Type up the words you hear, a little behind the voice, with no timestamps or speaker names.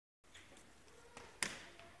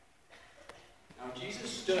Now Jesus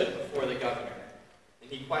stood before the governor,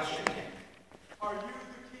 and he questioned him. Are you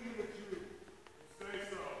the king of the Jews? Say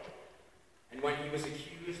so. And when he was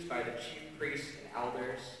accused by the chief priests and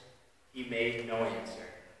elders, he made no answer.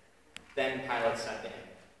 Then Pilate said to him,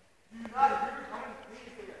 Do you not hear how many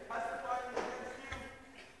things they are testifying against you?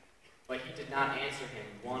 but he did not answer him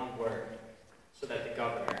one word, so that the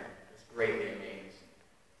governor was greatly amazed.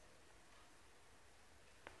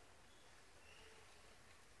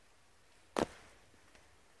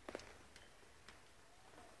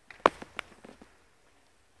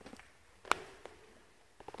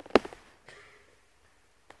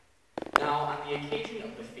 Now, on the occasion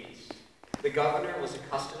of the feast, the governor was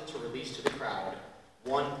accustomed to release to the crowd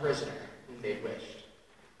one prisoner whom they wished.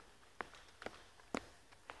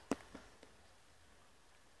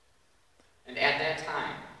 And at that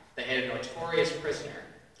time, they had a notorious prisoner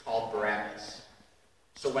called Barabbas.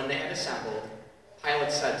 So when they had assembled,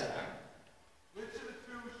 Pilate said to them, Which of the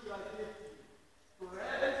two should I give to you?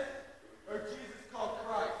 Barabbas or Jesus called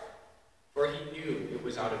Christ? for he knew it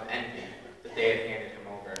was out of envy that they had handed him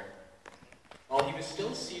over. While he was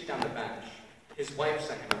still seated on the bench, his wife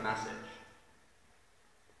sent him a message.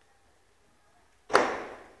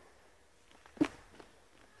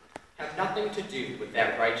 Have nothing to do with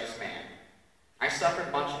that righteous man. I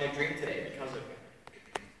suffered much in a dream today because of him.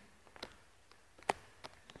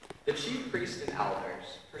 The chief priests and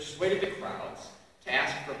elders persuaded the crowds to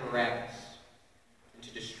ask for Barabbas and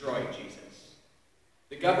to destroy Jesus.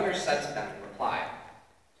 The governor said to them in reply,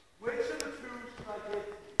 Which of the two should I give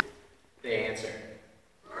to you? They answered,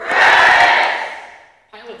 Barabbas!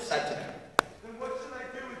 Pilate said to them. Then what should I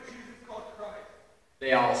do with Jesus called Christ?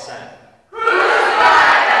 They all said,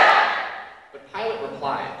 Crucify him! but Pilate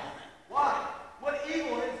replied. Why? What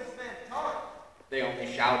evil has this man done? They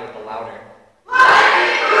only shouted the louder. Let him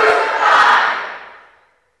be crucified!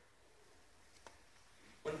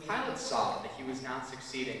 When Pilate saw that he was not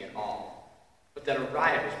succeeding at all, but that a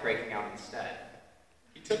riot was breaking out instead,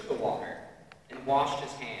 he took the water and washed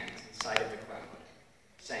his hands in sight of the crowd,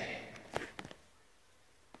 saying,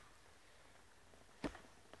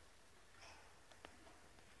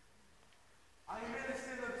 I am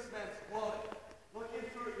innocent of this man's blood. Look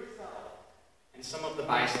into it yourself. and some of the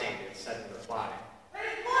bystanders said in reply.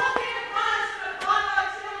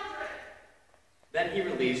 Then he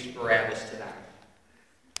released Barabbas to them.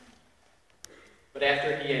 But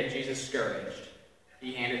after he had Jesus scourged,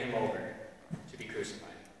 he handed him over to be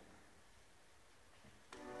crucified.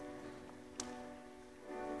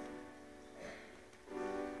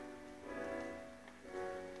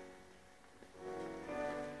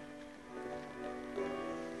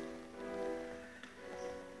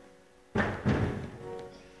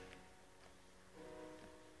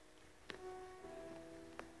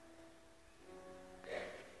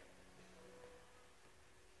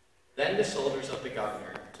 Then the soldiers of the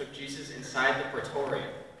governor took Jesus inside the praetorium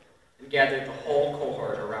and gathered the whole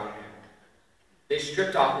cohort around him. They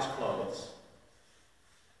stripped off his clothes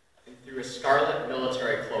and threw a scarlet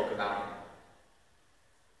military cloak about him.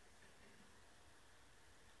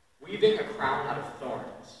 Weaving a crown out of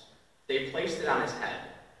thorns, they placed it on his head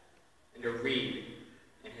and a reed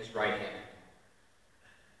in his right hand.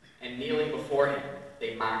 And kneeling before him,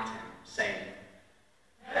 they mocked him, saying,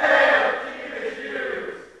 Hail, King of the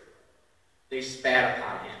Jews! They spat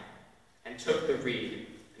upon him and took the reed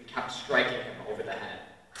and kept striking him over the head.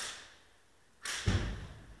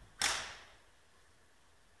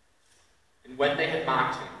 And when they had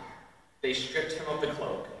mocked him, they stripped him of the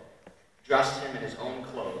cloak, dressed him in his own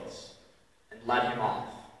clothes, and led him off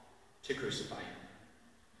to crucify him.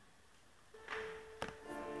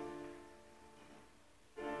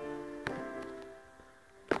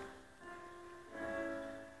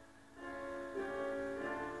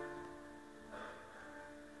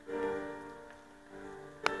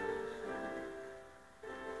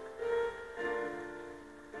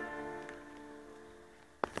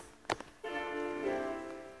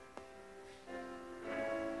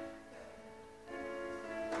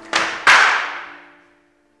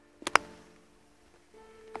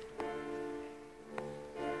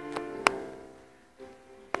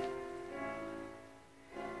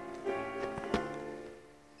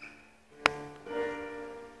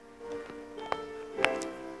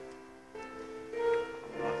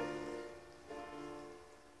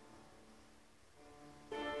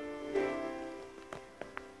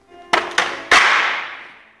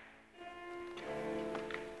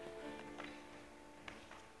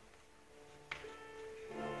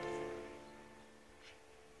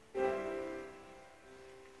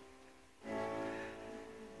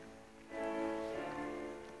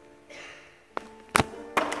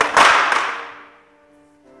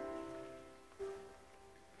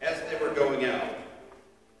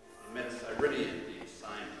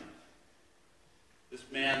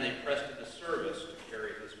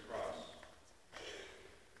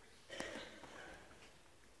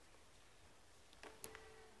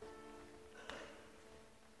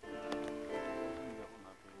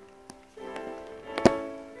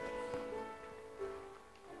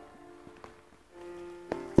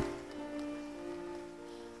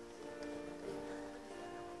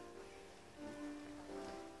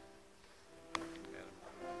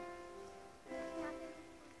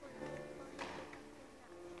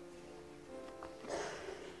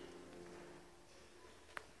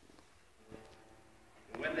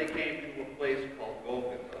 they came to a place called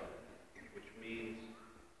Golgotha, which means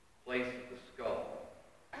place of the skull.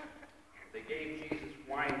 They gave Jesus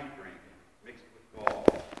wine to drink, mixed with gall.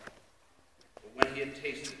 But when he had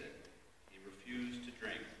tasted it, he refused to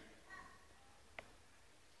drink.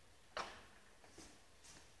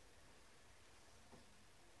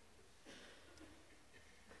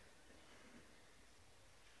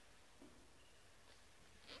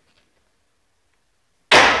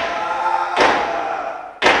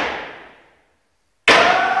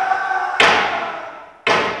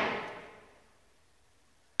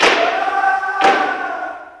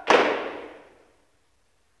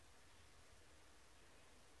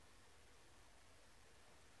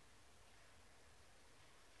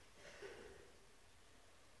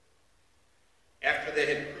 After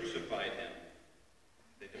they had crucified him,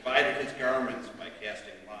 they divided his garments by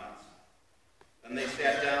casting lots. Then they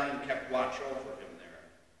sat down and kept watch over him there.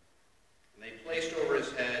 And they placed over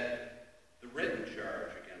his head the written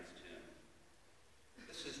charge against him.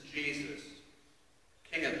 This is Jesus,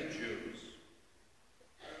 King of the Jews.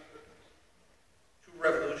 Two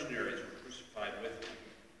revolutionaries were crucified with him,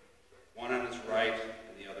 one on his right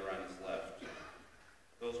and the other on his left.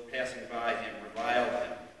 Those passing by him reviled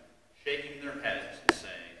him, shaking their heads and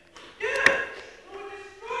saying, "You who will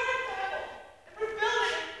destroy the temple and rebuild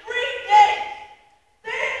it in 3 days!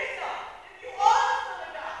 Save yourself if you are the Son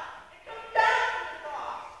of God, and come down from the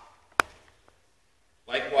cross!"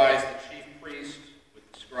 Likewise, the chief priest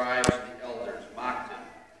with the scribes and the elders mocked him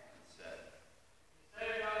and said, "He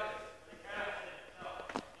said about us, but he cannot say himself,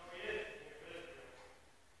 no, he is the King of Israel.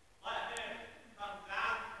 Let him come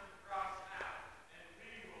down from the cross now, and we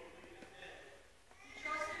will believe his name." He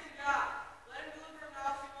trusted in God. Let him deliver him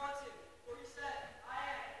now if he wants him, for he said, "I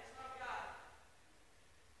am the Son of God."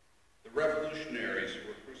 The revolutionaries who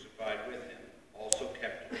were crucified with him also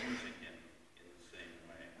kept accusing him in the same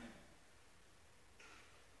way.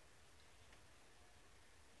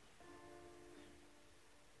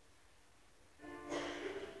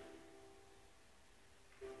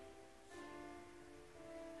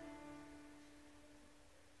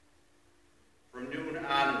 From noon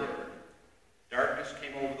onward, darkness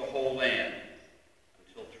came over the whole land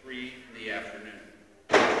until 3 in the afternoon.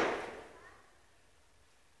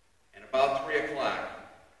 And about 3 o'clock,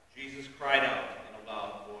 Jesus cried out in a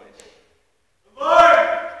loud voice,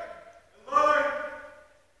 Lord,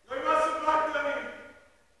 lama sabachthani,"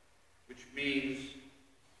 which means,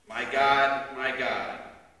 my God,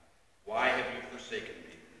 why have you forsaken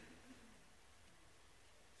me?"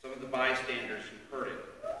 Some of the bystanders who heard it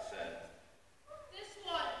said, This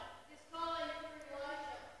one is calling for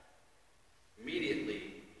Elijah. Immediately,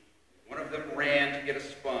 one of them ran to get a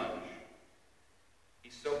sponge. He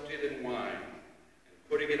soaked it in wine, and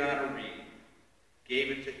putting it on a reed,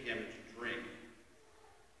 gave it to him to drink.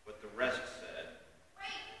 But the rest said,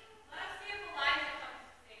 Wait, let us see if Elijah comes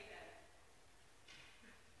to save him.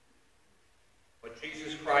 but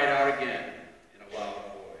Jesus cried out again in a loud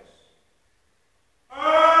voice,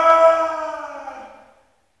 "Ah!"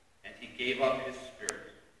 and he gave up his spirit.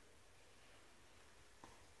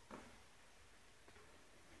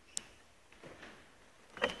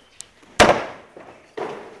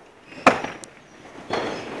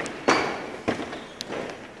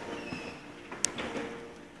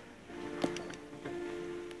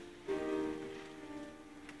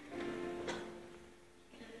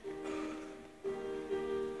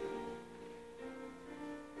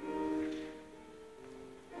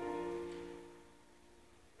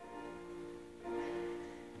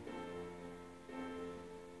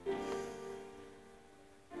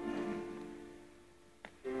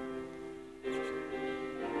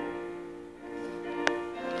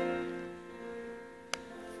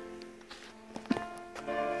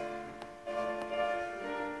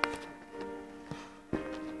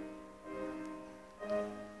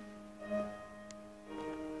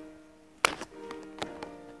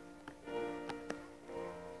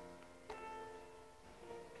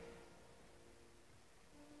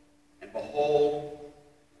 And behold,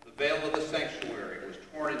 the veil of the sanctuary was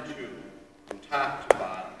torn in two from top to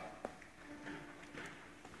bottom.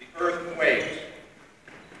 The earth quaked,